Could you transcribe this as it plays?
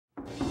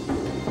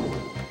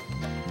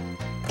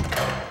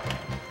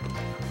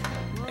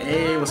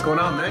Hey, what's going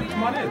on, man?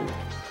 Come on in.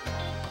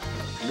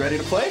 You ready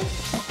to play?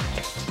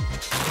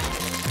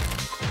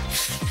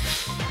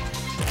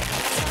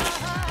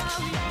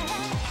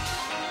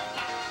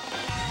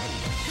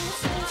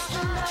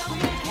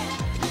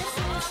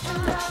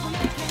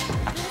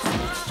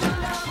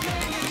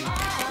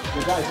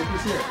 Hey guys, look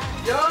who's here.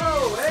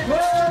 Yo, hey,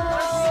 what's up?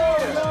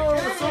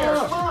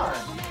 Come on.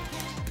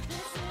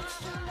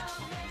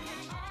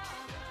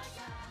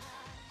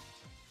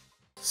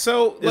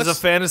 So, is a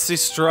Fantasy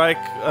Strike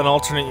an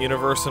alternate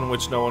universe in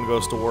which no one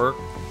goes to work?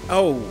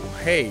 Oh,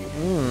 hey,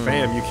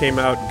 bam! You came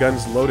out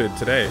guns loaded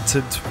today.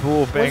 To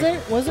cool,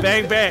 bang, Was it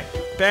bang, bang,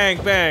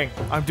 bang, bang.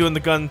 I'm doing the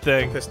gun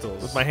thing.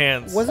 Pistols with my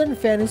hands. Wasn't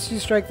Fantasy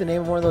Strike the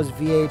name of one of those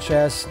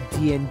VHS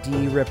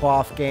D&D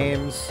rip-off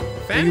games?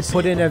 Where you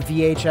put in a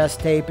VHS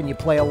tape and you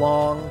play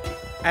along?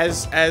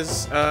 As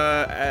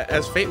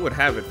fate would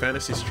have it,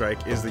 Fantasy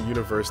Strike is the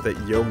universe that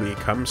Yomi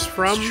comes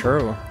from. It's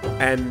true.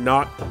 And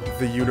not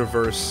the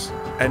universe,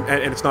 and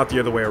it's not the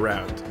other way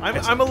around.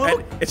 I'm a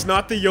little. It's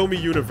not the Yomi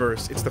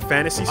universe. It's the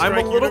Fantasy Strike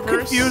universe. I'm a little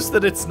confused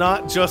that it's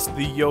not just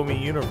the Yomi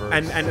universe.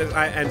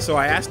 And so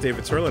I asked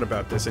David Turlin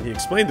about this, and he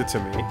explained it to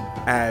me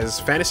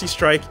as Fantasy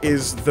Strike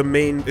is the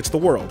main. It's the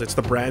world. It's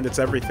the brand. It's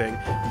everything.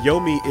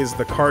 Yomi is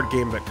the card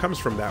game that comes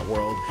from that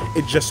world.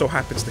 It just so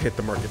happens to hit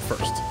the market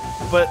first.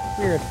 But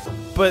weird.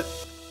 But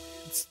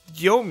it's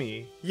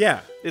Yomi.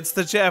 Yeah. It's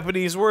the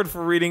Japanese word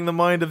for reading the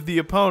mind of the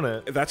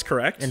opponent. That's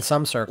correct. In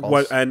some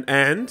circles.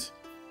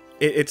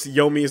 It's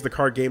Yomi is the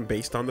card game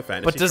based on the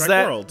Fantasy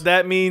Strike world. But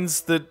that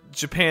means that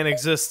Japan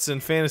exists in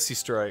Fantasy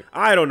Strike?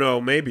 I don't know.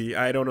 Maybe.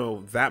 I don't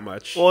know that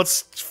much. Well,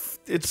 it's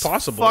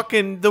possible.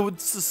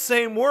 It's the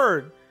same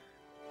word.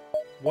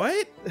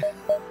 What?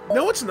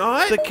 No, it's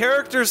not. The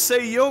characters say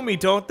Yomi,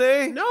 don't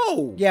they?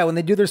 No. Yeah, when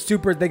they do their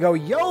super, they go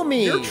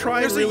Yomi. You're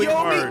trying There's really a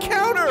Yomi hard.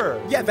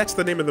 counter. Yeah, that's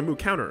the name of the move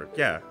counter.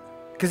 Yeah.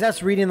 Because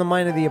that's reading the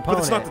mind of the opponent.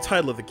 But it's not the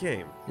title of the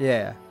game.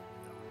 Yeah.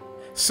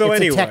 So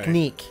it's anyway, a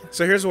technique.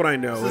 So here's what I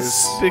know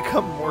This has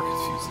become more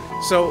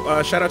confusing.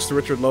 So shout outs to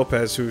Richard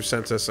Lopez who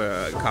sent us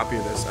a copy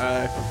of this.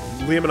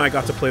 Liam and I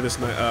got to play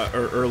this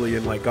early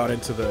and like got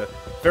into the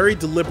very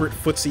deliberate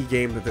footsie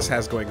game that this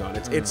has going on.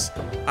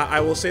 I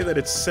will say that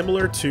it's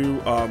similar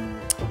to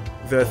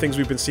the things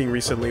we've been seeing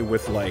recently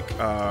with like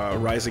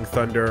Rising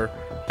Thunder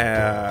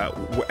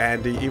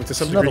and even to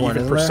some degree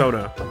even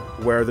Persona,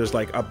 where there's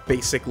like a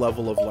basic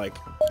level of like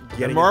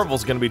getting. And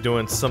Marvel's going to be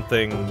doing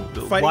something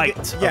light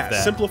of that.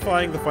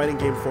 Simplifying the fighting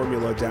game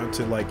formula down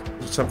to like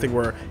something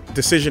where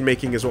decision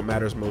making is what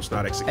matters most,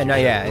 not execution.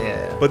 And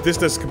yeah. But this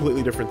does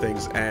completely different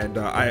things, and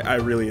I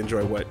really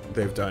enjoy what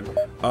they've done.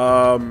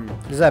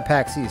 There's that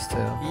PAX East too.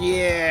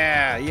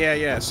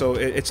 Yeah. So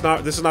it's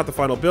not. This is not the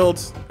final build.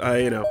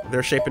 You know,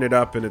 they're shaping it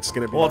up, and it's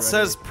going to be. Well, it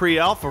says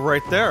pre-alpha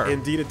right there.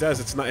 Indeed, it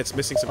does. It's not. It's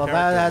missing some.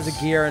 That has a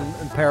gear and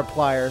a pair of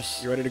pliers.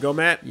 You ready to go,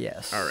 Matt?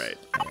 Yes. All right.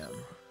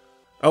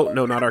 Oh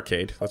no, not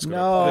arcade. Let's go.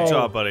 No. Good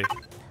job, buddy.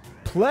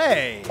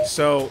 Play.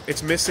 So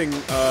it's missing.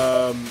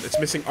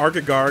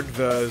 Argagarg,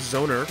 the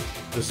zoner.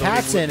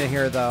 Pat's in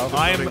here though.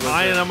 I'm a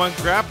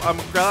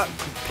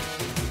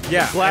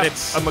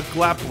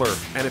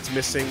glappler. And it's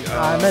missing.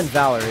 I meant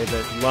Valerie,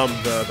 but Lum,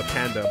 the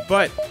panda.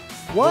 But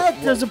what?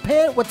 There's a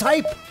panda. What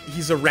type?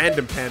 He's a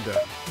random panda.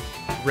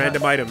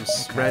 Random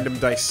items, random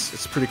dice.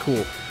 It's pretty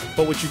cool.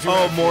 But what you do?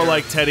 Oh, more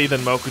like Teddy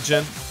than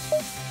Mokujin.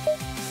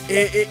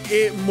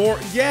 More.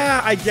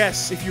 Yeah, I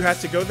guess if you had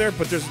to go there.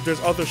 But there's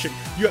other shit.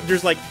 You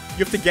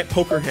have to get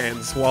poker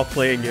hands while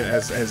playing it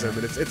as him,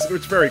 and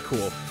it's very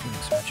cool.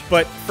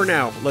 But for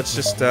now, let's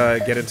just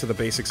get into the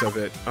basics of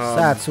it.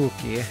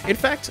 Satsuki. In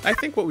fact, I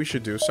think what we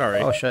should do. Sorry.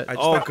 Oh shit.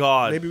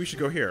 God. Maybe we should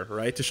go here,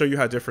 right, to show you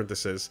how different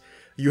this is.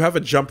 You have a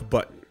jump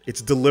button. It's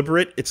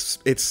deliberate.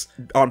 It's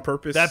on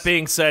purpose. That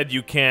being said,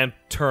 you can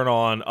turn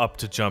on up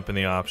to jump in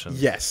the option.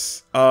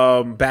 Yes.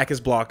 Back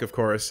is block, of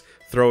course.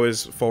 Throw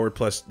is forward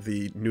plus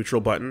the neutral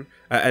button.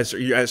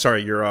 Your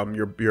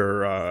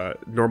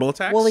normal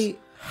attacks. Wooly,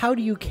 how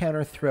do you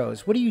counter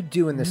throws? What do you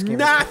do in this game?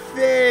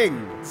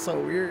 Nothing. It's so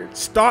weird.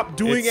 Stop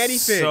doing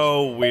anything.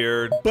 So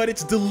weird. But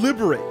it's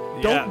deliberate.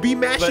 Don't be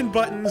mashing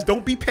buttons.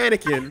 Don't be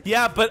panicking.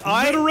 Yeah, but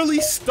I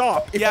literally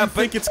stop if you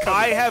think it's coming.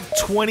 I have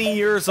 20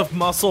 years of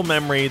muscle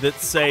memory that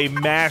say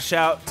mash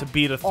out to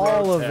beat a throw.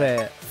 All of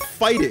it.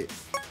 Fight it.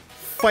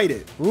 Fight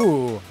it.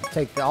 Ooh,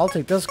 I'll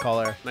take this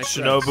color. Nice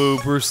Shinobu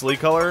duds. Bruce Lee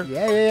color.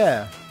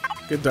 Yeah.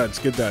 Good duds.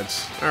 Good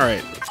duds. All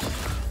right.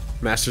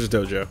 Master's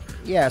Dojo.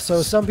 Yeah,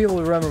 so some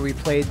people remember we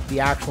played the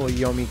actual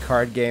Yomi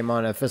card game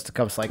on a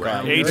Fisticuffs like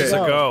ages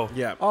ago.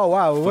 Yeah. Oh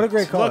wow, what a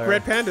great color! Look,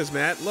 red pandas,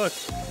 Matt. Look.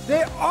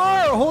 They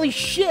are. Holy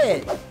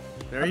shit!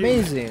 There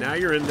Amazing. Now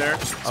you're in there.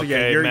 So Okay,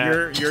 yeah,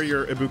 you're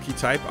your Ibuki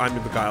type. I'm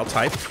the Beguile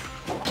type.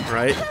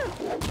 Right.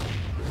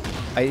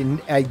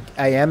 I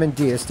am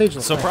indeed a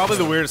stageless. So probably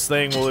the weirdest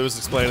thing while he was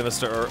explaining this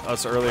to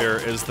us earlier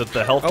is that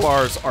the health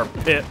bars are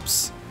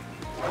pips.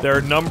 There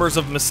are numbers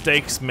of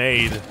mistakes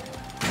made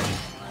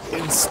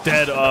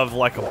instead of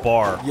like a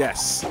bar.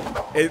 Yes.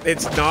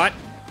 It's not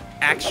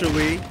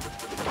actually.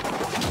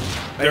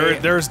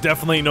 There's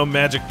definitely no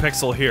magic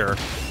pixel here.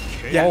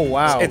 Yeah. Oh,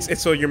 wow.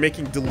 It's so you're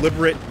making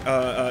deliberate.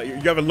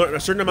 You have a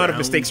certain amount of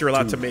mistakes you're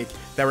allowed to make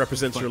that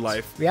represents your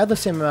life. We have the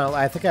same amount.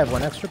 I think I have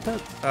one extra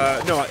pet.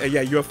 No,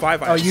 yeah, you have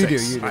 5. I have you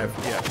 6. do. You do.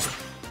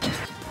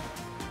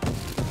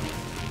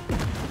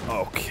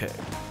 Okay.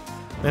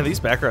 Man, these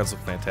backgrounds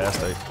look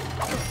fantastic.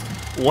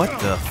 What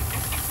the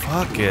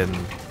fucking...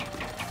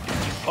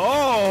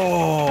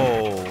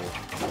 Oh!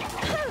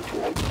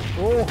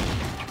 Oh.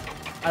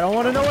 I don't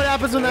want to know what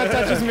happens when that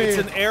touches me. It's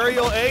an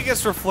aerial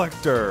Aegis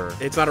reflector.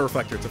 It's not a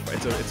reflector.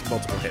 It's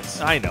multiple hits.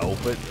 I know,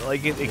 but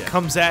like it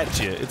comes at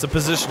you. It's a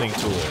positioning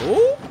tool.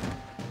 Ooh.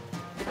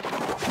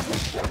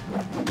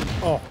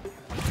 Oh.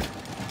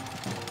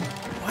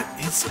 What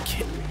is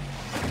it?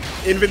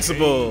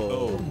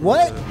 Invincible.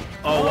 What?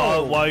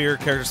 Oh, while your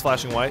character's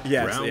flashing white?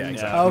 Yeah, exactly.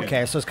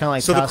 Okay, so it's kind of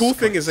like. So the cool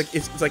thing is like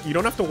it's like you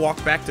don't have to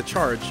walk back to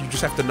charge. You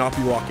just have to not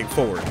be walking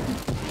forward.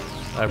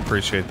 I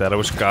appreciate that. I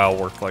wish Guile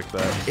worked like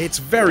that. It's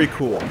very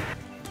cool.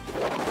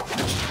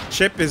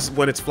 Chip is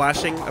when it's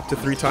flashing up to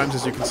 3 times,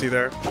 as you can see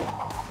there.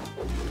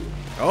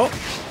 Oh,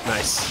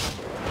 nice.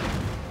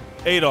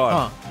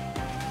 Adon.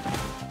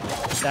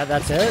 Huh.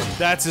 That's it?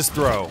 That's his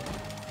throw.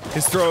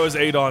 His throw is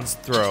Adon's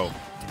throw.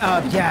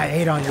 Yeah,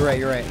 Adon, you're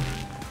right.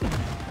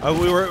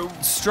 We were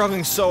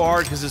struggling so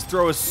hard because his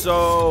throw is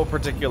so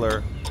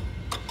particular.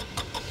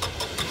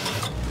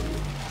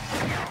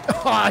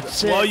 Oh,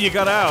 shit. Well, you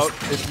got out.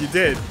 You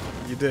did.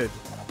 You did.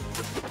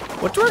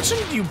 What direction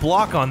do you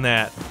block on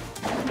that?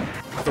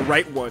 The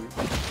right one.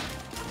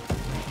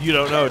 You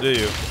don't know, do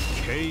you?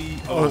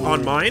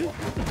 On mine?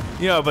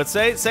 Yeah, but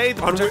say the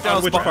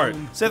projectile's which part?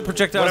 Say the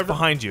projectile's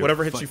behind you.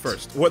 Whatever hits you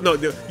first. What? No,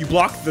 you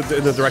block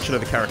in the direction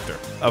of the character.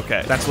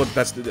 Okay. That's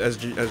as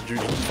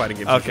Jujutsu fighting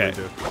games usually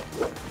do.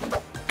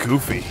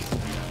 Goofy.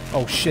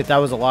 Oh shit, that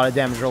was a lot of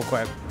damage real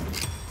quick.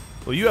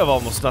 Well, you have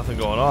almost nothing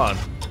going on.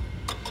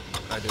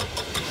 I do.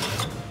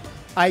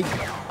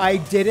 I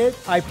did it.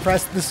 I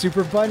pressed the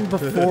super button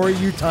before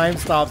you time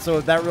stopped,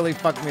 so that really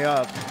fucked me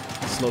up.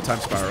 Slow time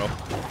spiral.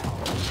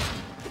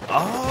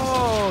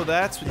 Oh,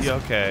 that's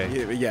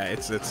okay. Yeah,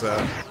 it's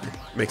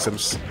makes him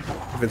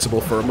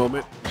invincible for a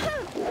moment.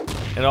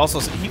 And also,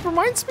 he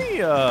reminds me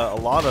a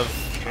lot of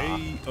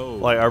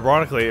like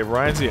ironically, it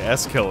reminds me of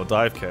S-Kill, a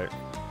dive kick.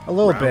 A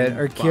little bit,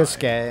 or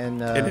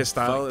Kyosuke in his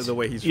style, the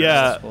way he's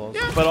yeah,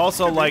 dressed. but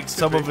also like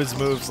some of his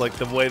moves, like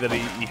the way that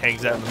he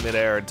hangs out in the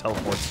midair and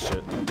teleports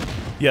and shit.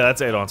 Yeah,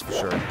 that's Adon's for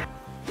sure.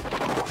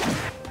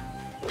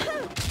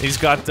 He's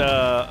got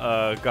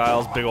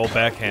Guile's big old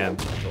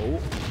backhand.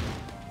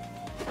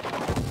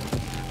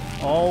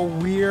 Oh,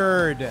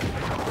 weird.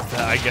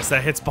 I guess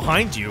that hits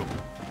behind you.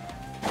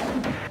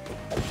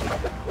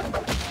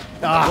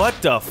 Ah,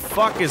 What the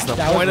fuck is the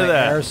that point was of my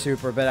that? air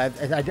super, but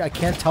I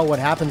can't tell what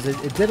happens.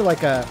 It did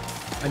like a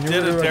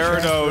Did a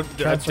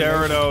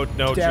Darado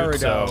no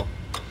jutsu.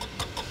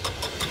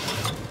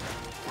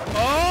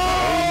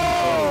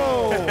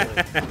 Oh!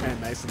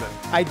 Nice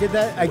enough. I did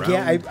that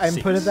again. I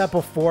inputted that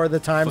before the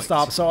time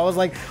stop, so I was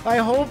like, I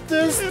hope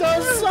this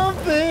does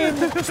something.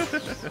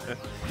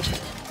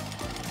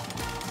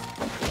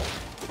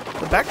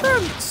 The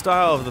background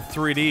style of the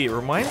 3D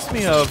reminds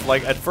me of,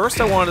 like, at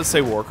first I wanted to say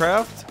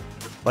Warcraft.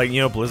 Like,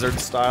 you know, Blizzard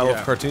style of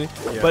cartoon.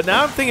 Yeah. But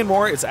now I'm thinking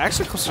more, it's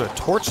actually closer to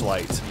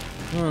Torchlight.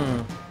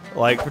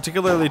 Like,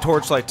 particularly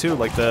Torchlight 2,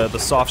 like the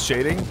soft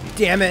shading.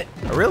 Damn it!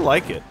 I really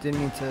like it.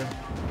 Didn't mean to.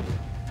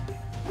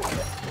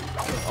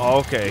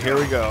 Okay, here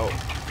we go.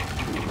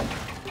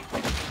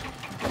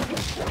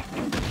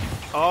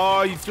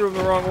 Oh, you threw him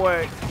the wrong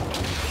way.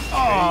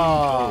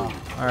 Oh!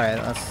 Alright,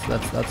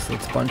 that's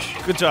a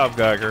bunch. Good job,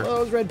 Geiger.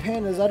 Those red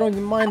pandas, I don't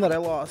even mind that I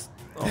lost.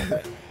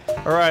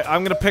 Alright,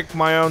 I'm gonna pick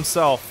my own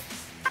self.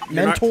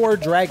 Mentor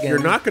Dragon. You're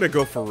not gonna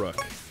go for Rook.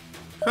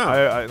 Huh.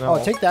 I know.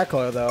 Oh, take that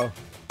color though.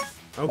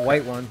 Okay. A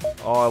white one.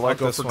 Oh, I I'll like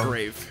go this for one.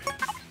 Grave.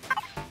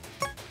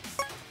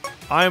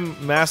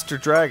 I'm Master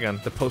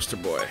Dragon. The poster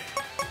boy.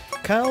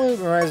 Kind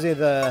of reminds me of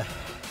the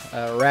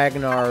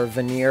Ragnar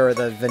Veneer, or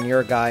the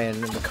Veneer guy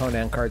in the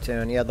Conan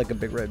cartoon. He had like a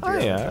big red beard. Oh,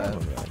 yeah.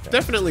 Like that.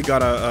 Definitely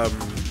got a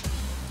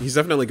he's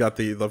definitely got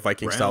the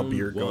Viking style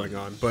beard going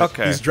on, but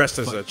he's dressed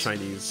as a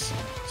Chinese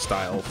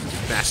style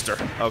master.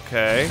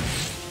 Okay.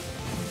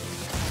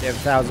 They have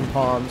 1,000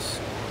 palms.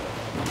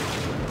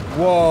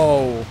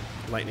 Whoa.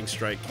 Lightning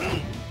strike.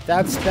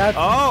 That's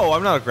Oh,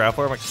 I'm not a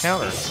grappler, I'm a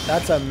counter.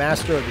 that's a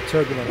master of the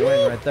turbulent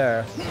wind right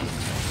there.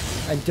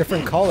 And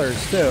different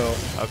colors too.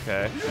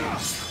 Okay.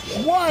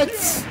 What?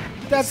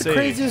 That's the See.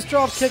 craziest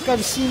drop kick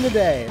I've seen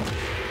today.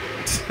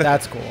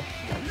 That's cool.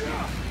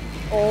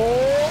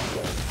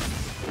 Oh,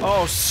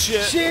 Oh,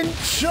 shit.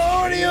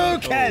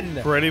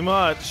 Shinchoryu-ken! Pretty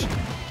much.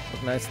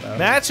 Look nice though.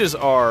 Matches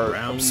are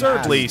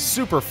absurdly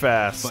super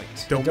fast.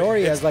 Don't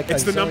Dory it's, has like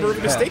it's a the number of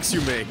zillion- mistakes you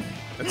make.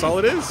 That's all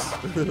it is.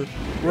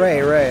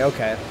 Ray,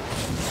 okay.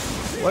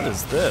 What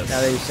is this?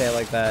 Now that you say it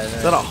like that.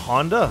 Is that a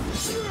Honda?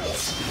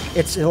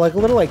 It's like a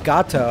little like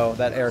Gato,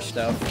 that air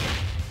stuff.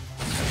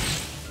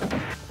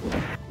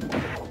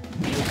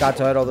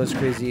 Gato had all those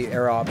crazy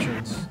air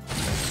options.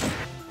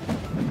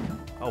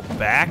 Oh,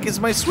 back is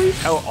my sweep?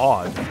 How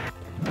odd.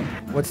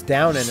 What's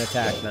down in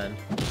attack then?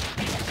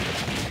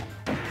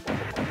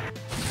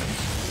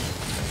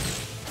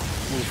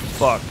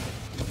 Fuck.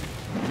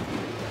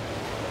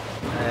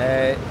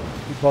 Hey,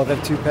 you both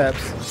have 2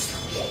 pips.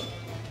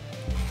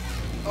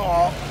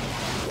 Oh.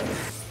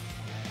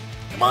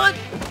 Come on!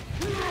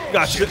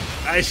 Gotcha.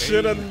 I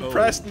should have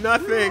pressed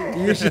nothing.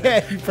 You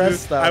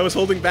pressed stuff. I was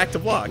holding back to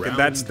block, and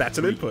that's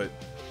an input.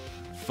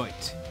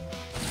 Fight.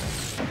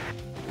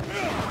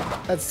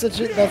 That's such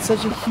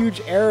a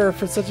huge error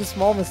for such a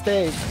small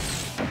mistake.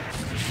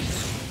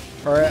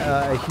 Or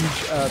a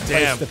huge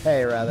price to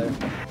pay, rather.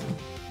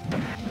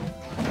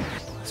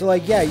 So,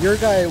 like, yeah, your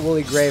guy,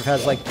 Wooly Grave,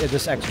 has, like,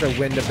 this extra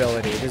wind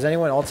ability. Does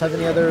anyone else have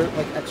any other,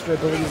 like, extra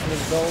abilities in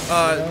his build?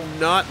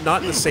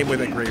 Not in the same way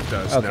that Grave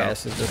does, okay, no.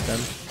 this is just him.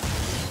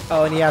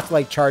 Oh, and you have to,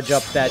 like, charge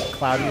up that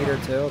cloud meter,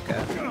 too?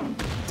 Okay.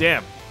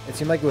 Damn. It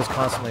seemed like it was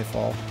constantly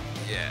full.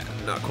 Yeah,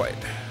 not quite.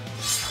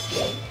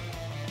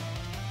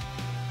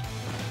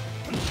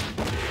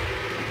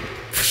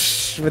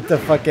 With the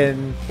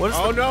fucking...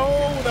 Oh,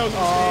 no!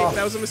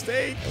 That was a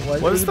mistake! That was a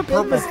mistake! What is the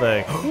purple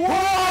thing?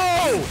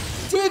 Whoa!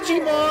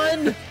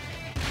 Digimon!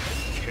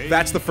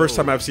 That's the first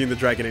time I've seen the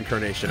Dragon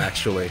Incarnation,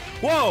 actually.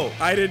 Whoa!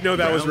 I didn't know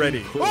that was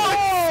ready. Whoa!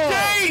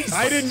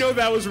 I didn't know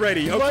that was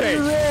ready. Okay.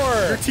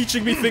 Roar. You're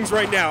teaching me things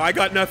right now. I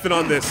got nothing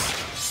on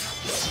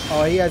this.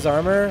 Oh, he has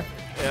armor?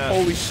 Yeah.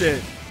 Holy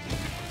shit.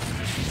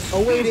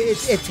 Oh, wait,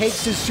 it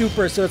takes his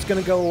super, so it's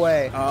gonna go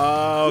away.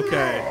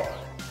 Okay.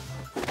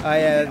 Oh,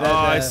 yeah.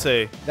 I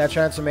see. That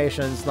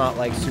transformation's not,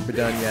 like, super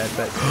done yet,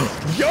 but...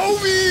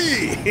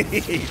 Yomi!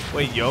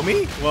 Wait,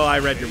 Yomi? Well, I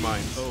read your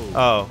mind.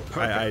 Oh.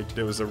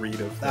 There was a read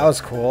of... That was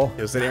cool.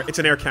 It's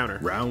an air counter.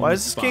 Round Why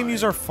does this game 5.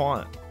 use our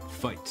font?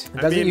 Fight.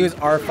 It doesn't use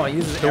our font, it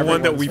uses The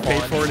one that we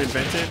everyone's paid font. for and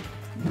invented?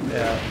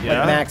 Yeah. Yeah?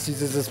 Like, Max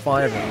uses this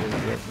font, everyone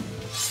uses it.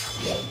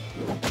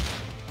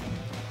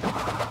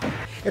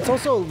 It's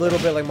also a little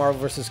bit like Marvel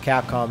vs.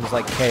 Capcom's,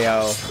 like,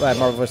 KO.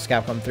 Marvel vs.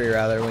 Capcom 3,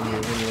 rather, when you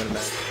win a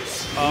match.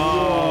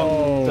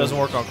 Oh. Doesn't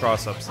work on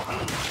cross-ups.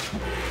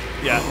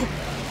 Yeah.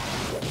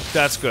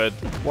 That's good.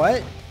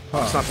 What?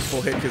 It's not the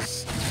full hit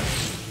because...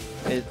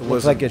 It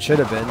looks like it should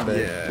have been, but...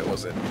 Yeah, it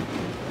wasn't.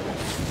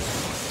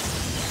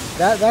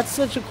 That's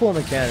such a cool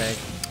mechanic.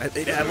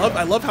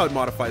 I love how it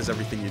modifies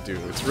everything you do.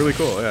 It's really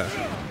cool, yeah.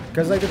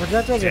 Because, like, the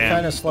projectiles are Damn.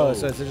 kind of slow,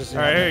 so it's just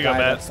All right, here you go, guy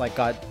Matt. that's, like,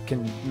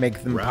 can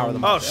make them power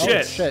them Oh, up.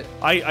 shit. Oh, shit.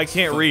 I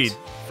can't read.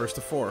 First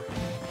to 4.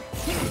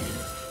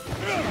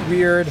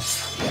 Weird.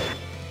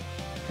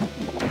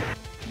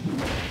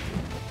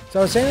 So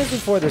I was saying this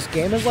before, this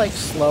game is, like,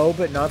 slow,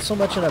 but not so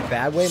much in a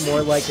bad way,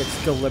 more like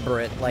it's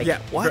deliberate. Like, Yeah,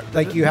 what?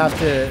 Like, you have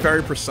to...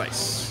 Very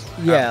precise.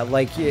 Yeah,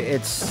 like,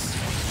 it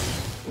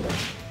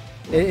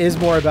is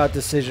more about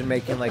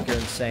decision-making, like you're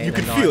insane. You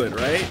can and feel not-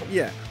 it, right?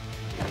 Yeah.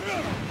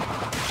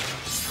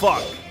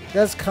 Fuck.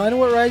 That's kind of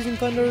what Rising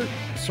Thunder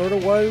sort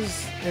of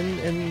was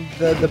in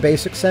the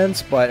basic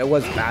sense, but it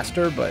was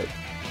faster, but...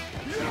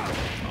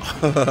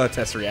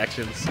 Test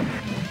reactions.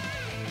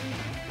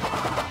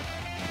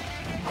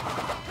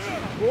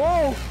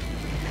 Whoa!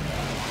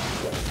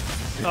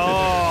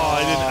 Oh,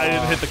 I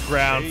didn't hit the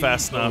ground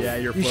fast enough. Yeah,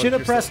 You should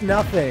have pressed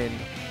nothing.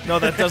 No,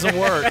 that doesn't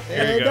work.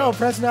 Here Hey, you go. no,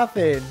 press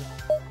nothing.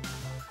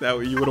 That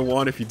you would have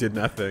won if you did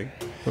nothing.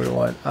 What do you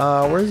want?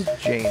 Where's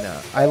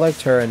Jaina? I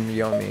liked her in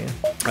Yomi.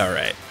 All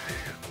right.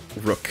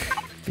 Rook.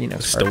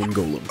 Phoenix. Stone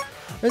Golem.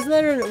 Isn't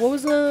that her, what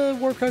was the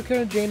Warcraft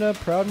character? Jaina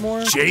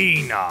Proudmoore?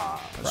 Jaina.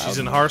 She's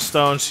in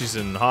Hearthstone. She's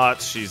in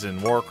HOTS. She's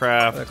in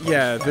Warcraft.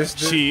 Yeah,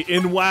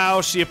 In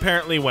WoW, she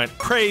apparently went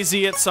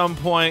crazy at some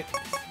point.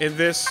 in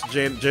this,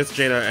 just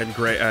Jaina and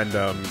Grave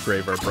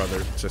are brother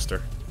and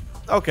sister.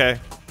 Okay.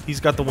 He's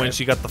got the wind.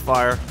 She got the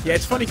fire. Yeah,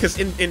 it's funny because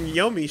in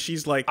Yomi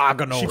she's like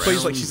she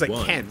plays like she's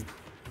like Ken,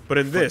 but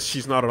in this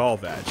she's not at all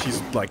that.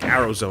 She's like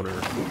Arrow Zoner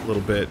a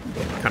little bit,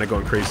 kind of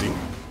going crazy.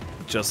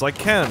 Just like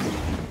Ken.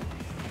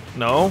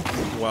 No?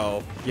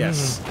 Well,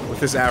 yes, with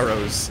his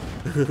arrows.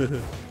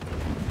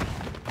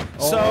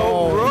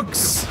 So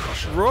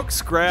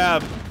Rook's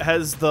grab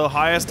has the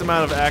highest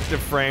amount of active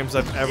frames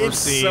I've ever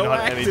seen so on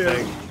active.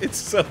 anything. It's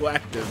so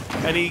active.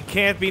 And he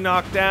can't be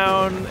knocked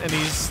down, and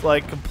he's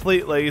like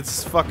completely,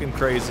 it's fucking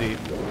crazy.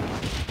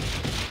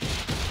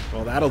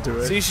 Well, that'll do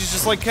it. See, she's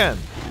just like Ken.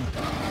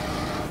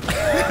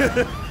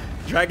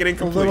 Dragon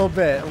Incomplete. A little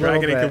bit.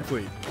 Dragon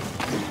Incomplete.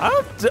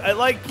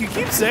 Like, you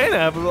keep saying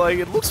that, but like,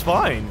 it looks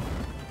fine.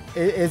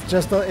 It's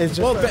just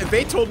Well,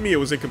 they told me it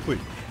was incomplete.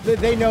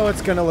 they know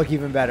it's gonna look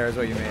even better, is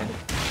what you mean.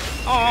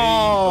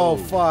 Oh,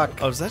 fuck.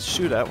 Oh, does that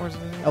shoot outwards?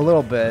 A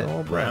little bit.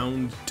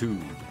 Round 2.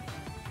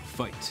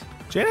 Fight.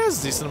 Jaina has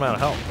a decent amount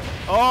of health.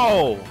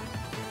 Oh!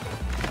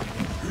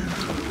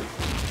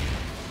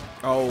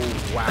 Oh,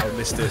 wow,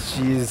 missed it.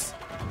 Jeez.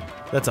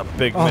 That's a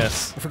big Oh,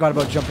 miss. I forgot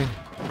about jumping.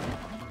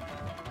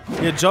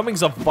 Yeah,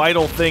 jumping's a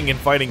vital thing in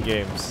fighting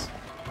games.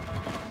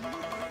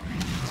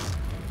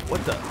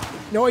 What the?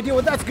 No idea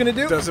what that's gonna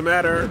do. Doesn't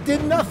matter.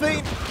 Did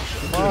nothing.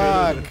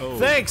 Fuck.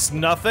 Thanks,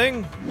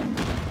 nothing.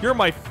 You're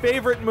my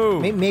favorite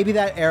move. Maybe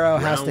that arrow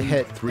has to Round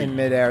hit 3. in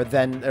midair,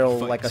 then it'll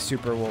Fight. like a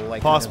super will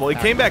like. Possible. He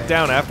kind of came back activate.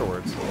 down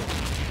afterwards.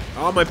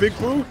 Oh, my big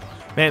boo.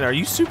 Man, are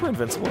you super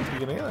invincible at the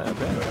beginning of that?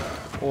 Man?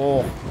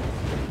 Oh.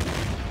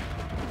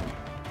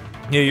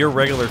 Yeah, your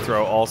regular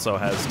throw also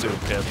has 2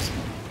 pips.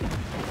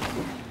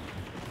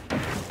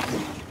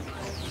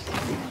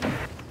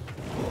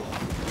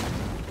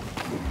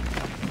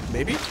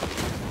 Maybe?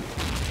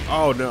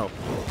 Oh, no.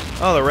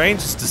 Oh, the range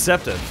is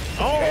deceptive.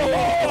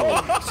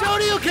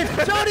 Shoryuken!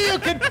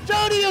 Shoryuken!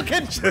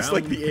 Shoryuken! Just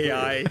like the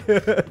AI.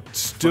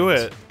 Just do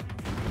it.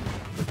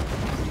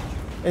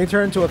 And he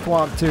turned into a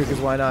thwomp too, because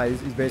why not? He's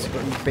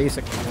basically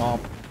basic thwomp.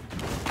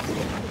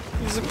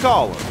 He's a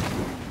collar.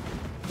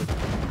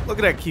 Look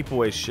at that keep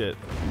away shit.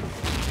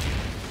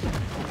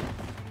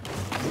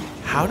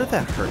 How did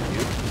that hurt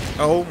you?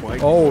 Oh my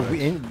god. Oh,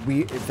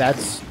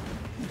 that's...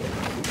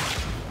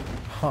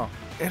 Huh.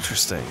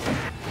 Interesting.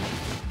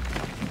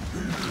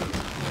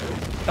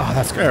 Oh,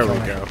 that's There good.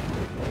 we go.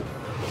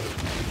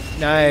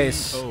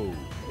 Nice. Oh,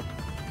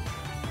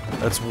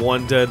 That's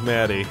 1 dead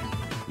Maddie.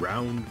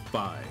 round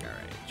 5.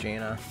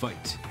 Jaina.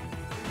 Fight.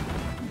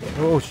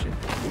 Oh shit.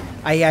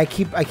 I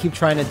keep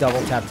trying to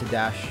double tap to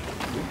dash.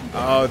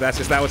 Oh,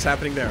 is that what's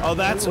happening there? Oh,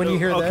 that's When you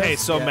hear okay.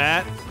 this, So yeah.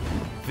 Matt,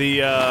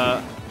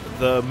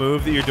 the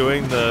move that you're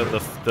doing,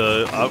 the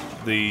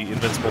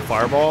invincible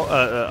fireball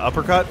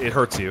uppercut, it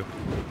hurts you.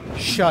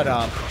 Shut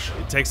up.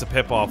 It takes a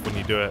pip off when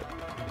you do it.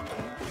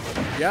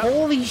 Yeah.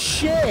 Holy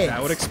shit.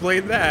 That would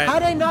explain that. How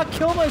did I not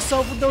kill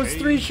myself with those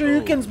 3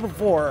 Shoryukens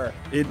before?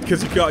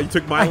 Because you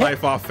took my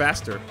life off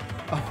faster.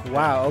 Oh,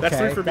 wow, okay.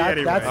 That's 3 for me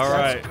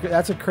anyway.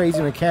 That's a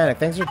crazy mechanic.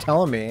 Thanks for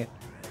telling me.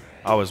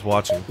 I was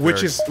watching.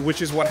 Which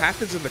is what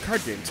happens in the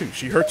card game too.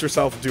 She hurts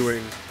herself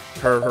doing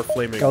her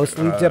flaming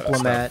Ghostly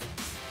Diplomat. stuff.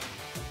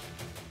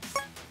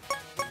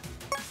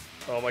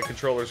 Oh, my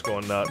controller's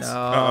going nuts.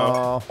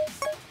 No.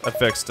 I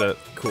fixed it.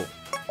 Cool.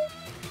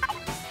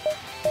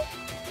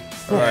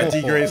 All right,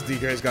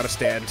 D-Gray's got to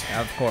stand.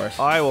 Of course.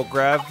 I will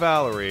grab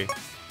Valerie.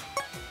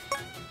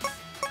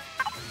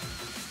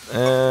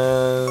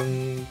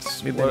 And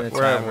We've been in the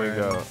where have we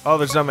tavern. go? Oh,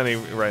 there's not many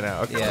right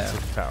now. Okay, Yeah. let's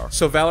hit the power.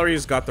 So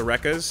Valerie's got the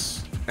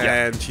Rekkas,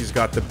 and she's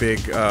got the big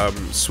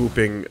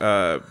swooping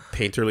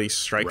painterly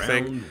strike Round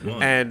thing.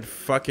 1. And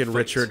fucking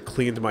Richard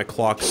cleaned my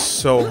clock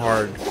so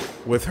hard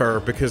with her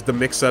because the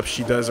mix-ups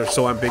she does are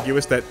so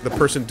ambiguous that the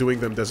person doing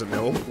them doesn't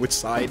know which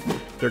side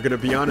they're gonna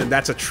be on, and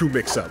that's a true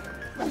mix-up.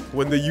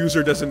 When the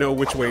user doesn't know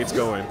which way it's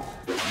going.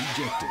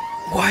 Ejected.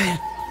 What?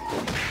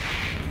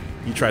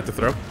 You tried to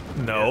throw?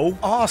 No.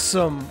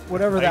 Awesome.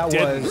 Whatever that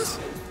didn't. was.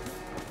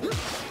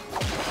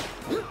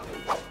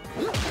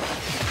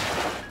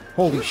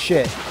 Holy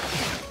shit.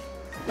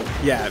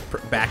 Yeah,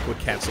 back would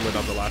cancel it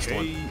on the last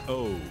one.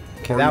 KO.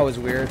 Okay, that was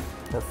weird.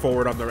 Or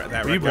forward on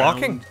that Were you Rekka.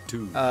 blocking? Round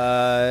 2.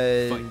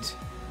 Fight. Fight.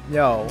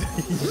 No.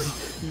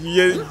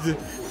 Yeah,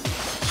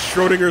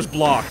 Schrodinger's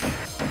block.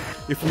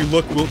 If we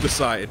look, we'll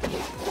decide.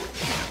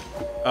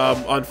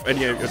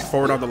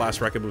 Forward on the last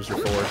Rekka moves her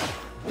forward.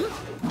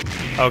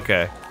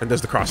 Okay. And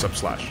there's the cross-up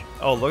slash.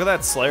 Oh, look at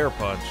that Slayer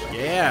punch.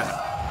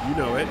 Yeah, you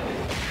know it.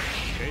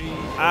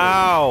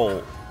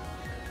 Ow.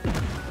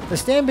 The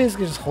stand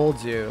basically just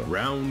holds you.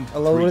 Round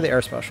Hello, what 3. are the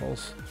air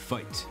specials?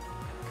 Fight.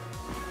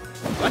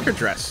 I like her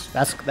dress.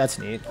 That's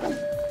neat.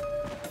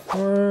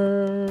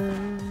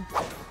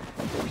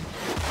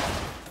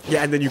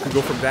 Yeah, and then you can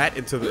go from that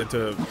into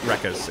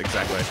Rekkas,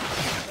 exactly.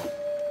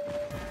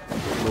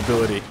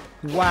 Mobility.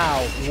 Wow,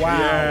 wow,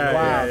 Yeah,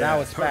 wow, yeah, that yeah.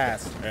 was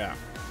fast. Yeah.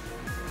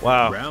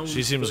 Wow. Round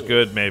She seems 4.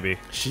 good, maybe.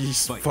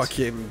 She's Fight.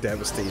 fucking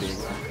devastating.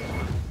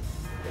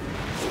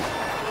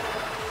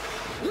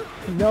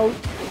 No.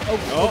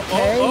 Oh,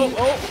 okay.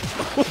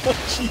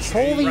 Oh. She's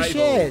Holy right.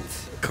 shit.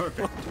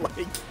 Carpet.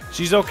 Like,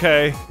 She's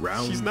okay.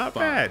 Round she's not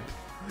 5.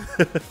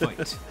 bad.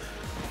 Fight.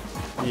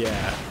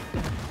 Yeah.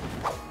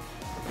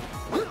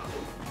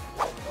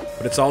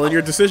 But it's all in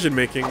your decision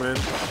making, man.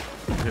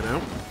 You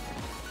know?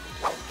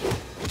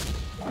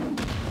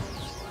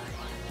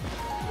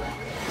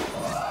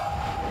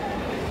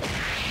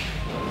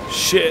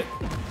 Shit.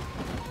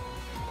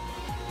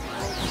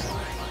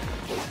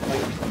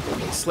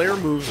 Slayer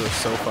moves are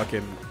so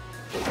fucking,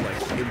 like,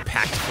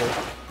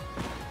 impactful.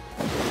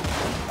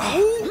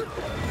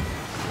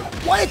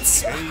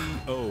 What?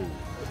 KO.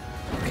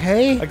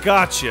 Okay. I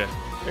got you.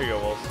 There you go,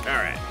 Wolf.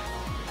 Alright.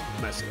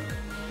 Nice.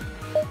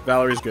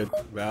 Valerie's good.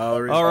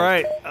 Valerie's All good.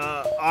 right.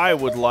 I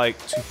would like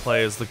to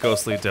play as the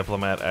Ghostly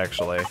Diplomat,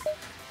 actually.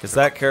 Because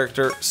that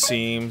character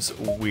seems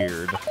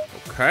weird.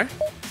 Okay.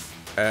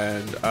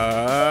 And,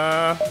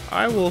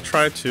 I will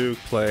try to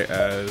play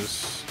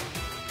as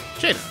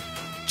Jaina.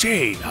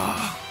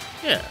 Jaina.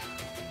 Yeah.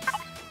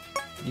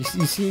 You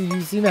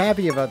seem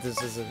happy about this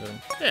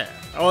decision. Yeah.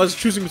 I was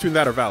choosing between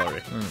that or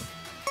Valerie. I'm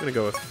gonna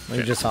go with Well,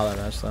 you Jaina. just saw that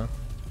match, though.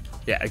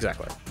 Yeah,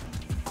 exactly.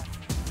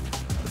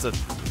 It's a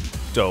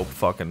dope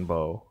fucking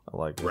bow. I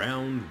like it.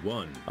 Round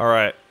 1. All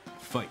right.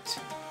 Fight.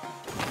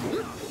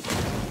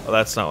 Well,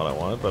 that's not what I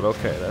wanted, but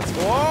okay. That's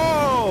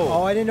Oh,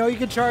 whoa! I didn't know you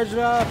could charge it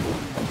up.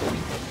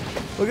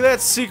 Look at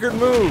that secret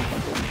move.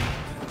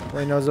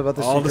 Well, he knows about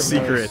the All the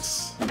secret moves.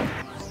 secrets.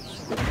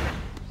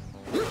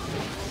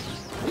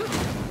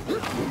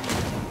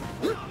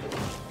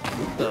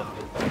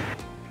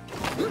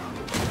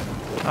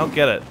 I don't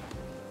get it.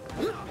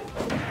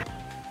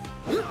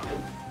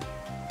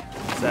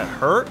 Does that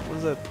hurt? What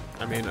is it?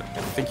 I mean, I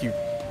think you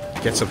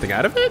get something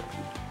out of it?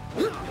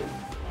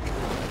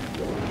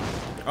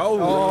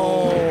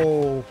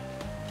 Oh.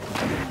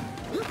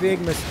 Big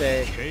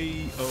mistake.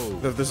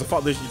 There's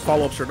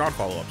follow-ups or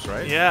non-follow-ups,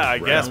 right? Yeah, I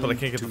guess, but I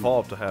can't get the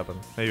follow-up to happen.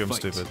 Maybe I'm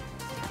stupid.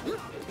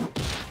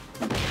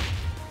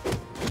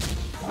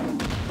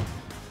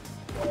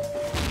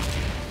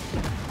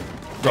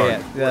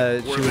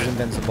 Yeah, she was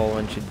invincible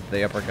when she did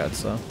the uppercut,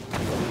 so.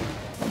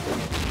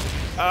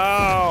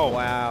 Oh!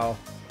 Wow.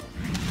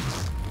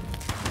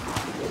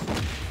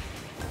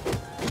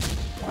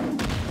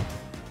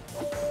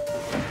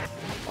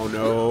 Oh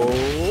no!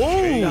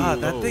 God,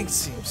 that thing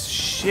seems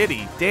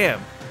shitty.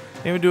 Damn.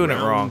 Maybe doing it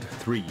wrong.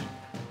 3.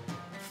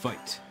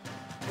 Fight.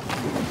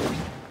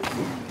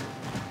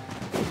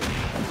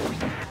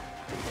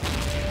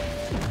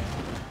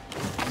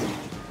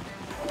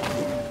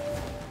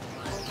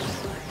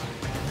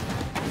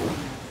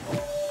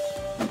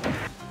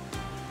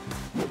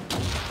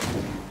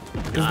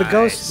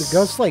 Because the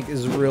ghost like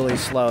is really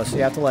slow, so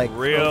you have to like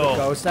throw the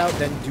ghost out,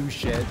 then do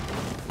shit.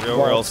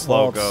 Real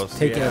slow it's ghost.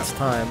 taking its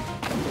time.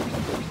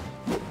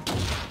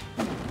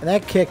 And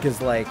that kick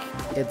is like,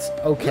 it's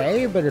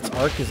okay, but its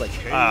arc is like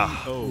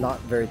not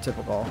very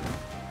typical.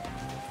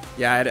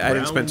 Yeah, I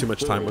didn't spend too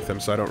much time with him,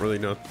 so I don't really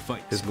know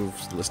his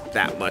moves list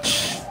that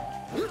much.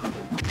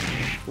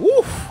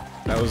 Woof!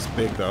 That was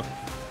big though.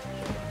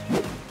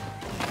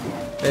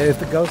 If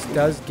the ghost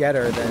does get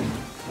her, then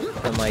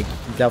like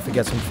you definitely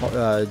get some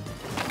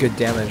good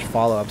damage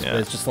follow-ups, but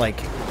it's just like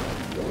it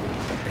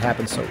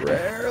happens so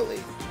rarely.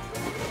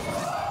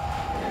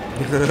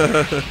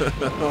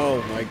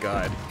 Oh my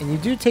god. And you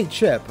do take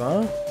chip,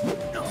 huh?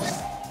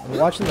 I'm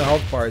watching the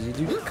health bars, you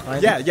do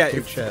kind of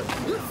take chip.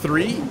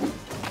 3?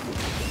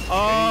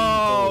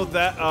 Oh,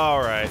 that. All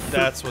right,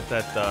 that's what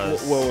that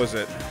does. What was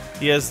it?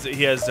 He has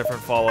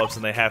different follow-ups,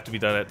 and they have to be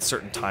done at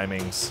certain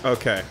timings.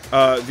 Okay.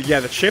 Yeah,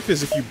 the chip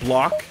is if you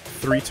block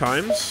 3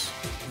 times,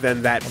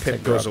 then that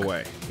pip goes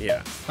away.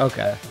 Yeah.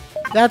 Okay.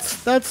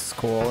 That's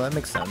cool. That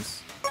makes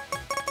sense.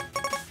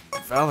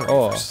 Valerie,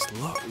 just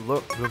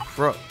look,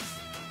 bro.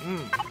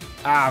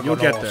 You'll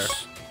get there.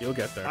 You'll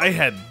get there. I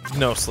had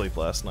no sleep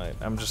last night.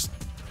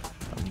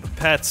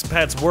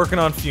 Pat's working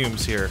on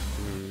fumes here.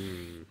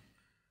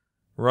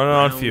 Running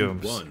on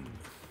fumes. 1.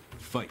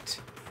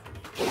 Fight.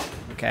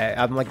 Okay,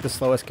 I'm like the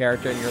slowest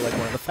character, and you're like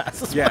one of the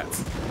fastest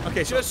ones.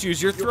 Okay, so Just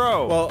use your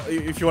throw. well,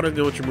 if you want to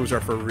know what your moves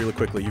are for really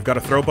quickly, you've got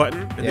a throw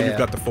button, and then you've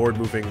got the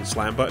forward-moving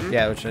slam button.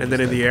 Yeah, which I and then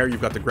in just the air,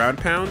 you've got the ground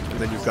pound, and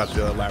then you've got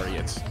the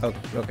lariats. Oh,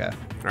 okay.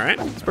 All right?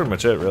 That's pretty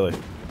much it, really.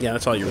 Yeah,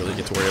 that's all you really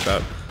get to worry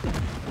about.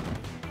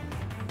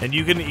 And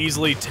you can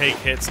easily take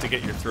hits to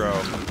get your throw.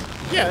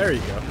 Yeah, there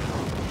you go.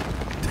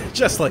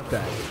 Just like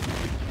that.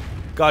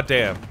 God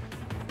damn.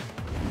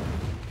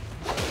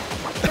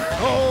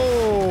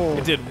 Oh!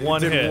 It did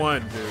one It hit. did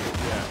one, dude.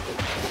 Yeah.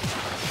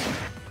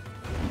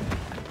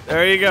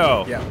 There you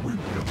go. Yeah.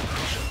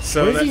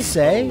 So What does he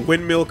say?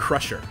 Windmill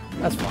Crusher.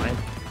 That's fine.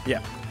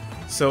 Yeah.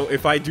 So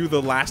if I do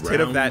the last hit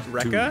of that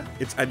Round Rekka,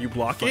 and you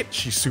block it,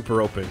 she's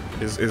super open.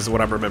 Is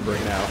what I'm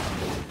remembering now.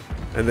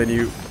 And then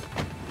you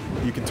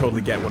can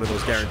totally get one of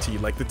those guaranteed.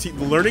 Like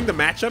learning the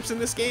matchups in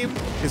this game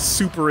is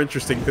super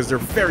interesting because they're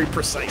very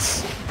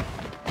precise.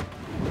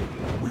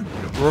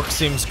 Rook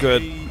seems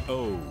good.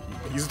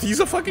 He's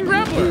a fucking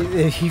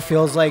grappler. He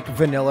feels like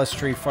vanilla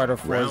Street Fighter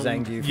 4 Round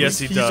Zangief. Yes,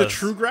 he He's does. a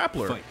true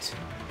grappler. Fight.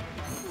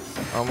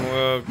 I'm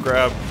gonna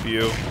grab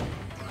you,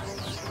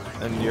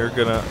 and you're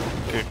gonna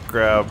get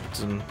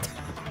grabbed, and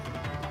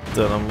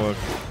then I'm gonna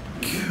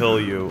kill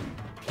you.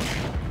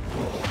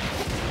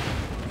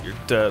 You're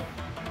dead.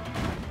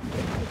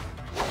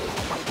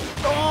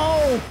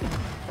 Oh!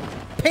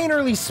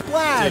 Painterly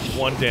splash! Did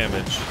 1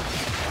 damage.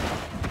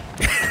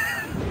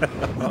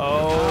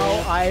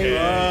 Oh,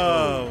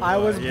 I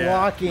was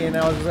blocking.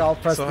 I was all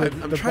pressed So the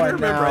I'm the trying to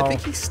button remember. now. I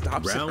think he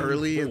stops it Round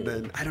early, 4. and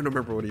then I don't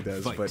remember what he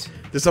does. Fight. But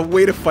there's a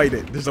way to fight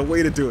it. There's a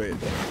way to do it.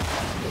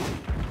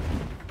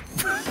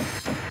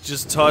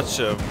 Just touch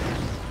him.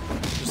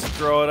 Just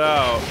throw it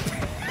out.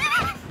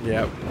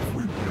 Yep.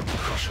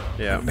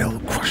 Yeah.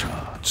 Milk Crusher.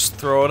 Just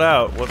throw it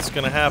out. What's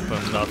gonna happen?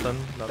 Nothing.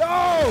 Nothing.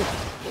 No!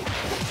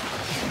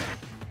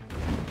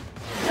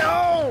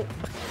 No!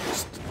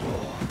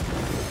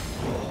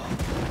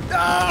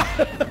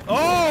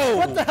 Oh!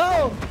 What the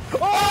hell?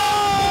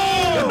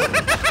 Oh!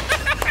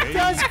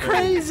 That's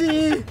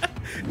crazy!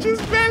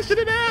 Just bashing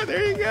it out.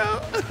 There you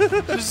go.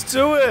 Just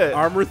do it.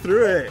 Armor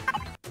through it.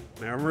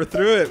 Armor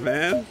through it,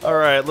 man. All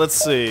right. Let's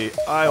see.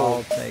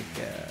 I'll take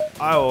it.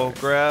 I will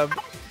grab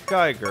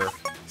Geiger.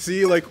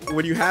 See, like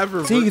when you have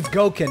See, it's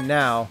Goken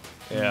now.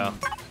 Yeah.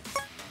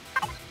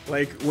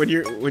 like when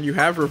you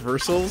have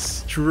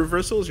reversals, true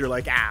reversals, you're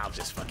like, I'll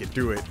just fucking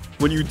do it.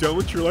 When you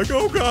don't, you're like,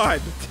 oh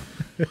god.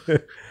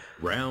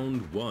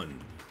 Round 1.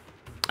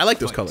 I like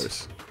those Fight.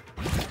 colors.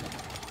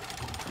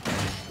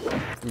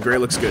 Gray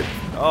looks good.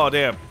 Oh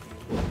damn.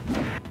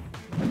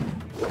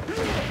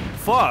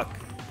 Fuck.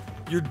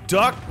 Your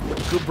duck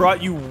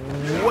brought you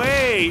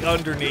way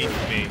underneath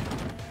me.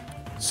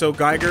 So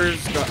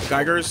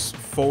Geiger's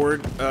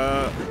forward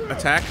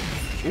attack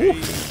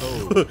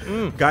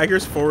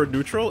Geiger's forward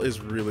neutral is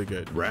really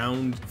good.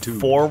 Round 2.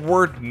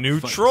 Forward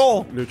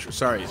neutral? Neutral.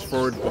 Sorry, it's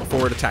forward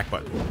attack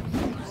button.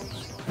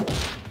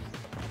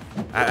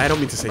 I don't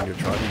mean to say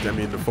neutral. I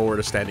mean the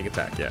forward standing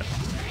attack. Yeah.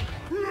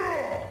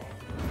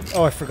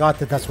 Oh, I forgot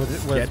that that's what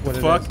it was. Get the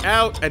fuck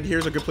out! And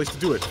here's a good place to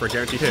do it for a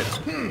guaranteed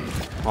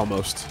hit.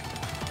 Almost.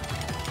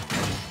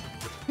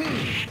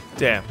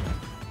 Damn.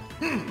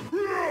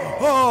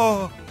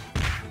 Oh!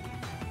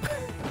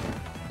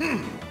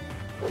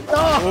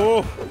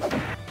 Oh!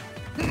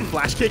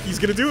 Flash kick, he's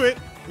gonna do it!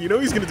 You know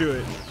he's gonna do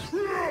it.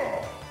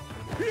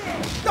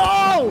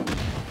 No!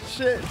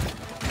 Shit.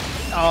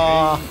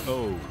 Oh.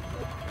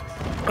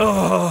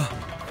 Oh!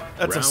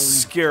 That's a Round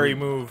scary 3.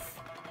 move.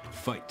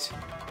 Fight.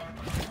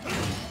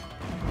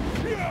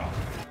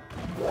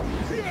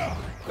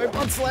 Wait,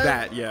 butt slam.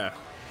 That, yeah.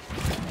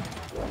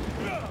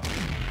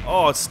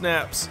 Oh, it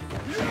snaps.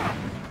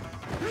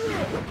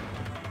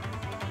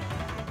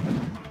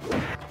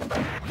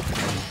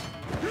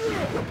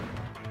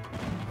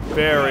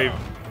 Very,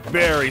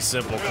 very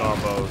simple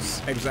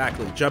combos.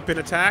 Exactly. Jump in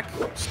attack,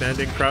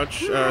 standing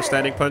crouch,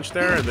 standing punch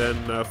there, and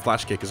then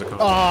flash kick is a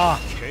combo.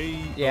 Oh.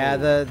 Yeah,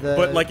 the.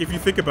 But like, if you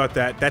think about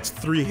that, that's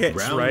 3 hits,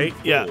 Round right?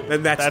 Yeah,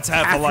 And that's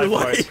half a your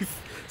life point.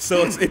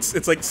 So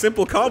it's like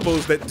simple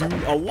combos that do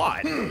a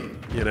lot,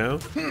 you know?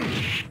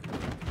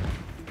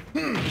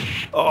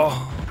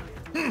 Oh.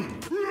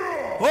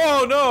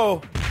 Oh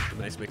no!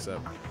 Nice mix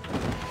up.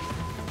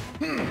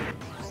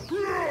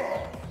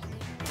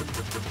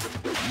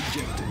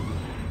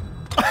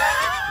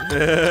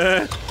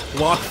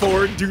 Walk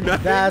forward, do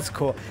nothing. That's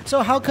cool.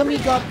 So how come he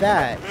got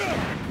that?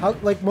 How,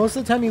 like, most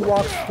of the time he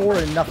walks forward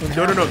and nothing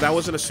No, happens. that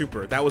wasn't a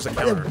super. That was a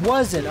counter. It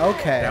wasn't.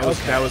 Okay. That was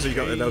okay. that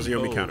was a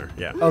Yomi counter.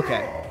 Yeah.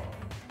 Okay.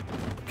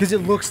 Because it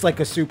looks like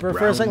a super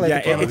for a second, like Yeah,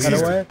 a camera he's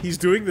cutaway.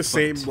 doing the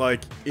same like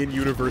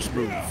in-universe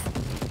move.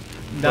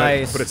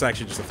 Nice. But it's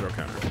actually just a throw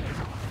counter.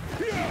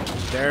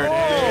 There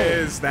it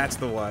is. That's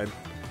the one.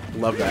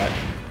 Love that.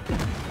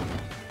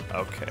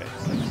 Okay.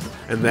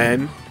 And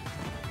then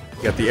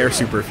you got the air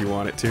super if you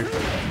want it to.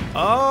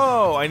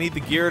 Oh, I need the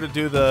gear to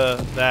do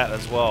that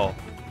as well.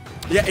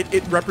 Yeah,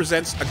 it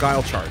represents a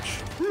guile charge.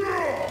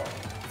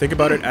 Think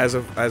about it as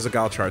a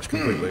guile charge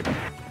completely.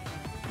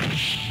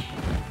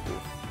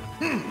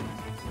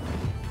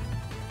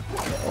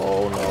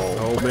 Oh no.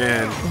 Oh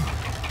man.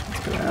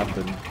 What's gonna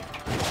happen?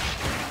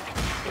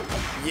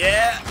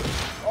 Yeah.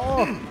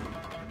 Oh.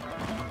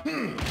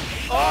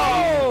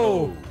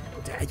 Oh!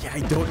 Yeah, I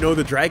don't know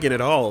the dragon at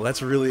all.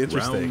 That's really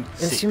interesting. Round It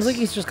 6. seems like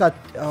he's just got.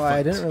 Oh,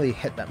 I didn't really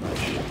hit that much.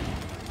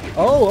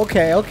 Oh,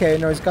 okay, okay.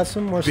 No, he's got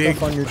some more Big,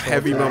 stuff on your.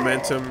 heavy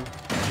momentum.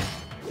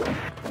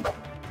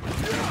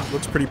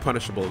 Looks pretty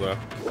punishable though.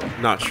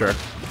 Not sure.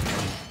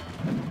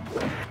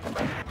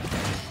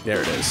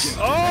 There it is.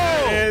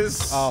 Oh! There it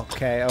is.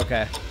 Okay,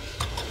 okay.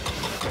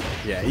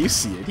 Yeah, you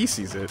see it. He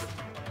sees it.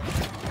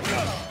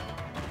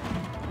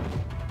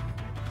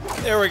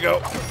 There we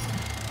go.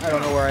 I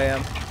don't know where I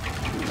am.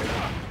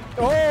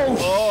 Oh,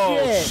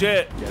 Oh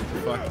shit. Get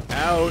the fuck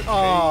out.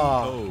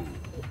 Oh.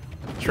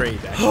 Trade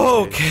that.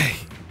 Okay.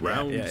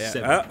 Round Yeah, yeah.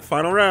 7.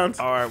 Final round.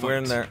 All right, we're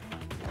in there.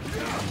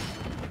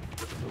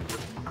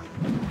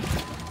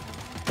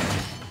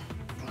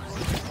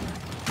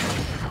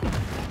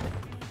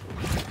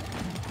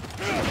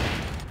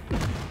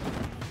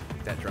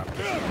 That drop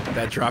kick.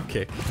 That drop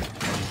kick.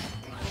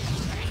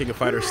 King of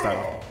Fighters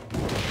style.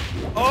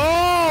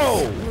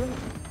 Oh!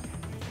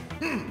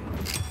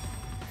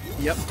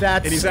 Yep.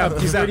 That's and he's out. a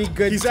He's out. pretty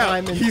good He's out.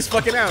 timing. He's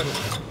fucking out.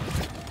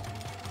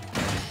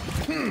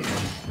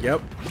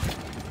 Yep.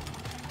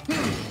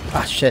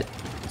 Ah, shit.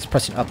 It's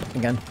pressing up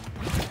again.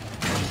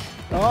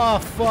 Oh,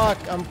 fuck.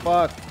 I'm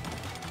fucked.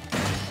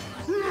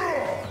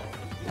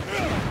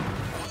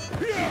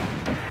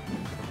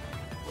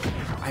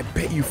 I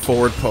bet you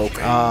forward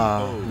poke.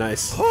 Ah.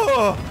 Nice.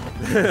 Oh!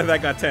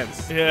 That got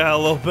tense. Yeah, a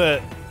little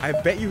bit. I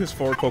bet you his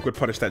forward poke would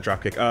punish that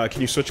dropkick.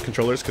 Can you switch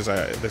controllers? Because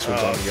this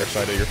one's on your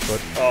side of your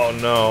foot. Oh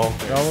no.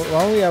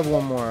 Why don't we have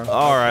one more?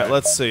 All right,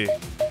 let's see.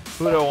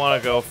 Who do I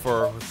want to go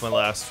for with my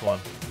last one?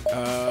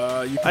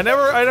 You I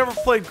never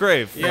played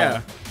Grave.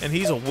 Yeah. And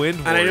he's a wind warrior.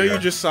 and I know you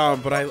just saw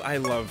him, but I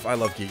love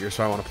Giger,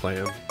 so I want to play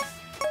him.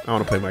 I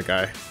want to play my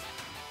guy.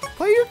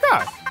 play your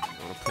guy. I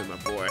want to play my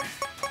boy.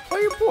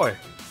 Play your boy.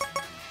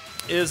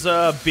 Is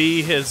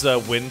B his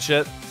wind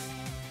shit?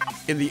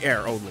 In the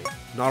air only,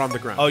 not on the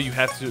ground. Oh, you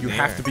have to. You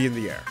have to be in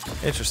the air.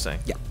 Interesting.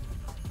 Yeah.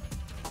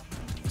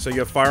 So you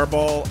have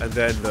Fireball, and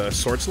then the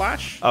Sword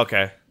Slash,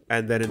 Okay.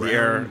 and then in the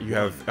air you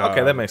have.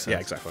 Okay, that makes sense. Yeah,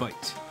 exactly.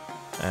 Fight.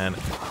 And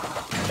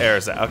air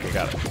is that? Okay,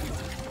 got it.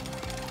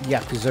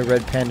 Yeah, because they're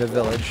Red Panda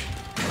Village.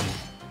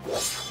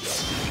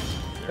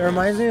 It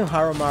reminds me of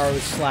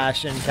Harumaru's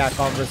Slash in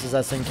Capcom vs.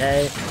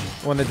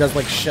 SNK, one that does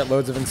like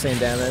shitloads of insane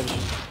damage.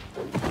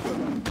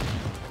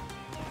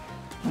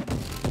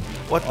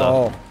 What the?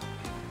 Oh.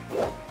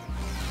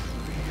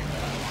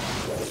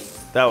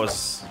 That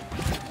was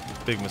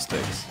big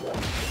mistakes.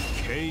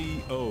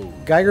 KO.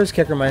 Geiger's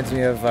kick reminds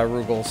me of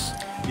Rugal's.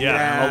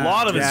 Yeah, a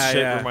lot of his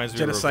shit reminds me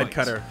Genocide of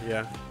Genocide Cutter.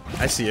 Yeah,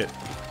 I see it.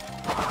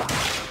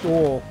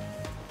 Oh.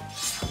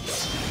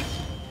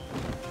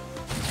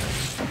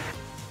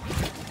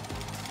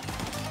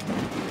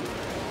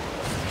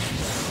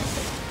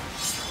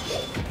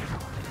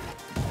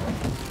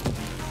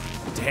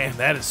 Damn,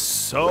 that is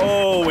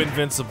so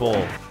invincible.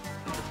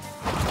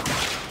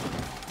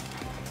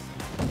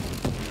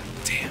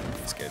 Damn,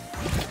 that's good.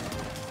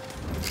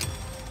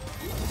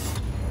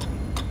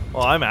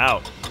 Well, I'm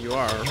out. You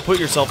are. You put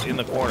yourself in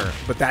the corner.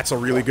 But that's a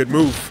really good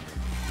move.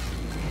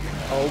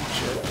 Oh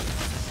shit.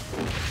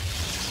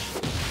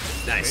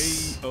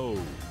 Nice. KO.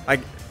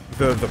 Like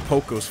the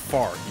poke goes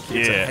far.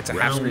 It's a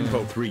half screen Round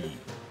poke. 3.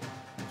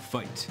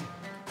 Fight.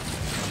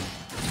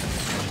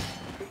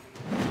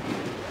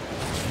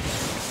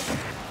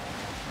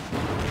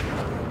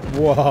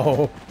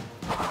 Whoa.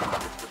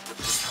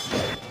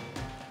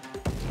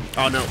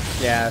 Oh no.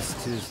 Yeah,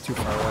 it's too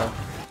far away.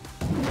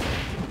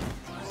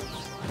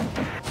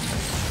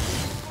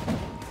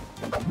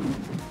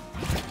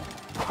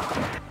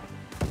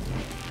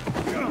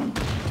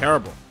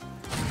 Terrible.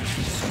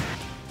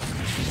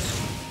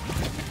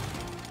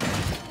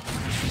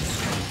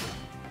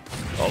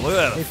 Oh, look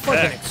at that They fucking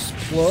effect.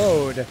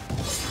 explode.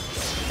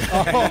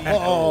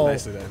 Oh.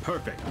 Nicely done.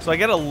 Perfect. So I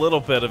get a little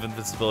bit of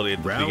invincibility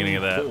at the Round beginning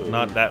of that. 4.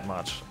 Not that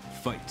much.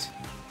 Fight.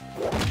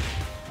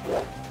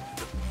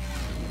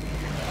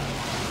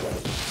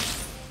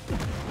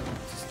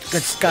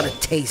 It's got a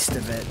taste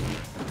of it.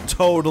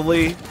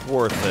 Totally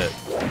worth it.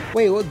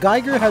 Wait, well,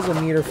 Geiger has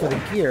a meter for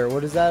the gear.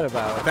 What is that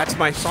about? That's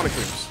my Sonic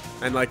moves.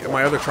 And like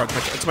my other charge,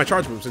 it's my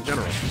charge moves in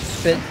general.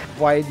 But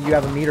why do you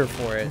have a meter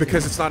for it?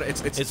 Because it's not.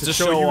 It's It's to to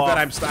show show you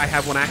off. that I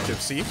have one active.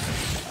 See,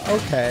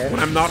 Okay. when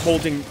I'm not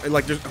holding,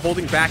 like just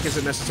holding back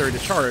isn't necessary to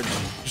charge.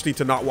 Just need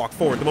to not walk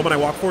forward. The moment I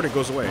walk forward, it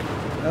goes away.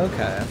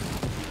 Okay.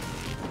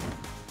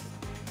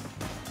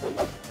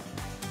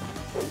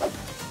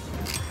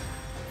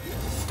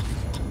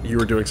 You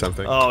were doing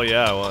something. Oh,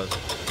 yeah, I was.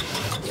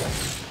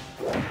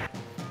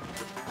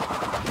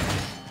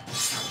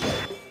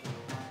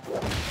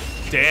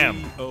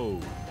 Damn. KO.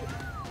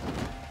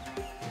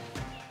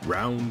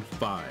 Round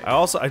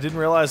 5. I didn't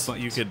realize that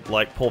you could,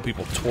 like, pull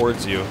people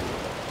towards you.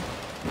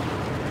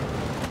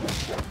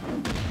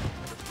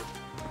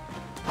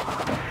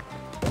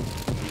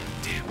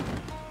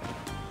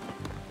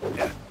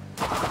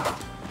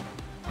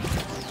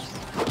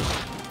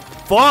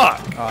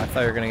 Fuck! Oh, I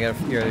thought you were gonna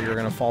you were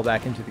gonna fall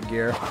back into the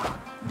gear.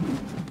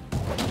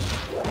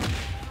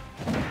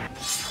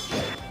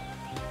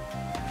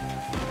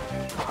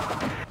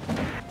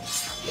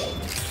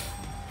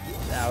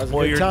 That was a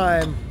Well, good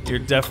time. You're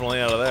definitely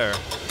out of there.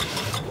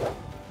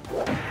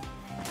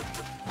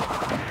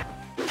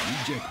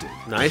 Rejected.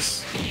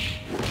 Nice.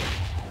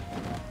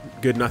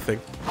 Good nothing.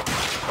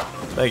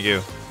 Thank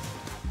you.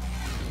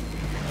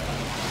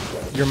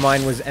 Your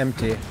mind was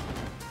empty.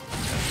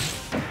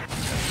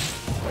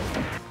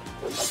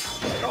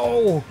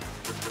 Oh,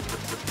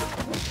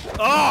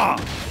 Ah!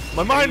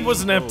 My mind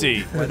wasn't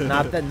empty. but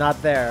not that,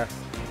 not there.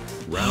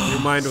 Round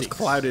Your mind was 6.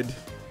 clouded.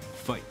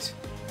 Fight.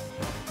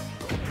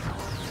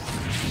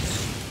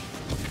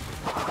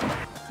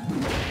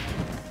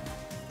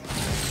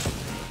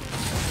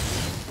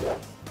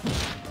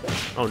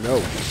 Oh no.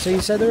 So you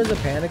said there was a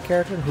panda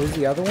character, and who's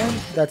the other one?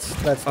 That's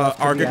left to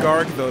be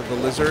Argagarg, added? the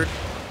lizard.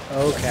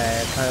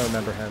 Okay, I kind of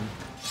remember him.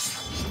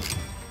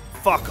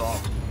 Fuck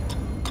off.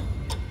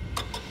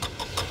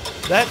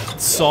 That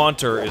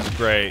saunter is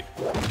great.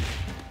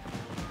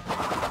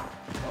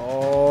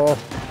 Oh,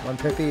 one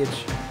pick each.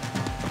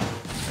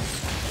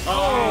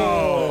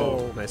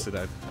 Oh! Nicely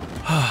done.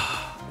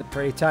 They're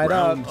pretty tied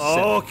Round up.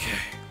 7. Okay.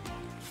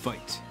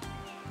 Fight.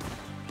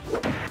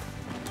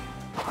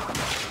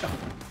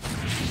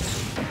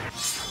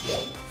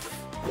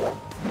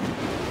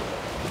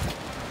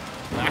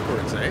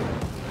 Backwards, eh?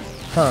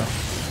 Huh.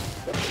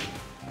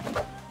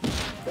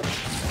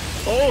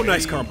 Oh,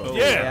 nice combo.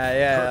 Yeah.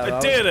 Yeah. I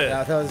that did was,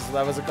 it.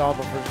 That was a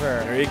combo for sure.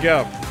 There you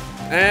go.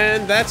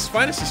 And that's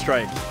Fantasy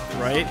Strike,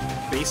 right?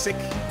 Basic.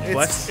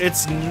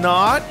 It's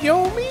not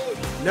Yomi?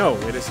 No,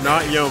 it is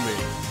not Yomi.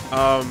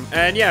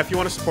 And yeah, if you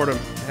want to support him,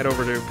 head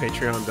over to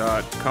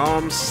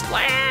patreon.com/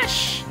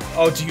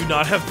 Oh, do you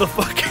not have the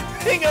fucking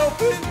thing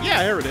open?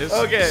 Yeah, here it is.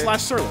 Okay. /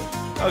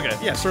 Serlin. Okay.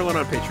 Yeah, Serlin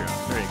on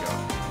Patreon. There you go.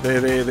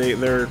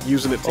 They're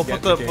using it to I'll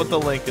get put the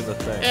link in the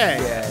thing.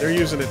 Yeah, they're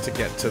using it to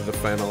get to the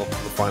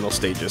final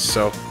stages.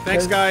 So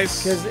thanks,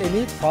 guys. Because it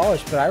needs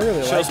polish, but I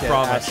really Shows like it.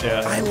 promise, actually.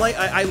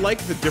 yeah. I like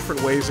the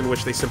different ways in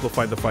which they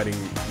simplified the fighting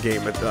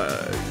game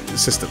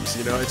systems.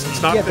 You know,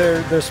 it's not Yeah,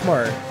 that, they're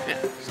smart. yeah,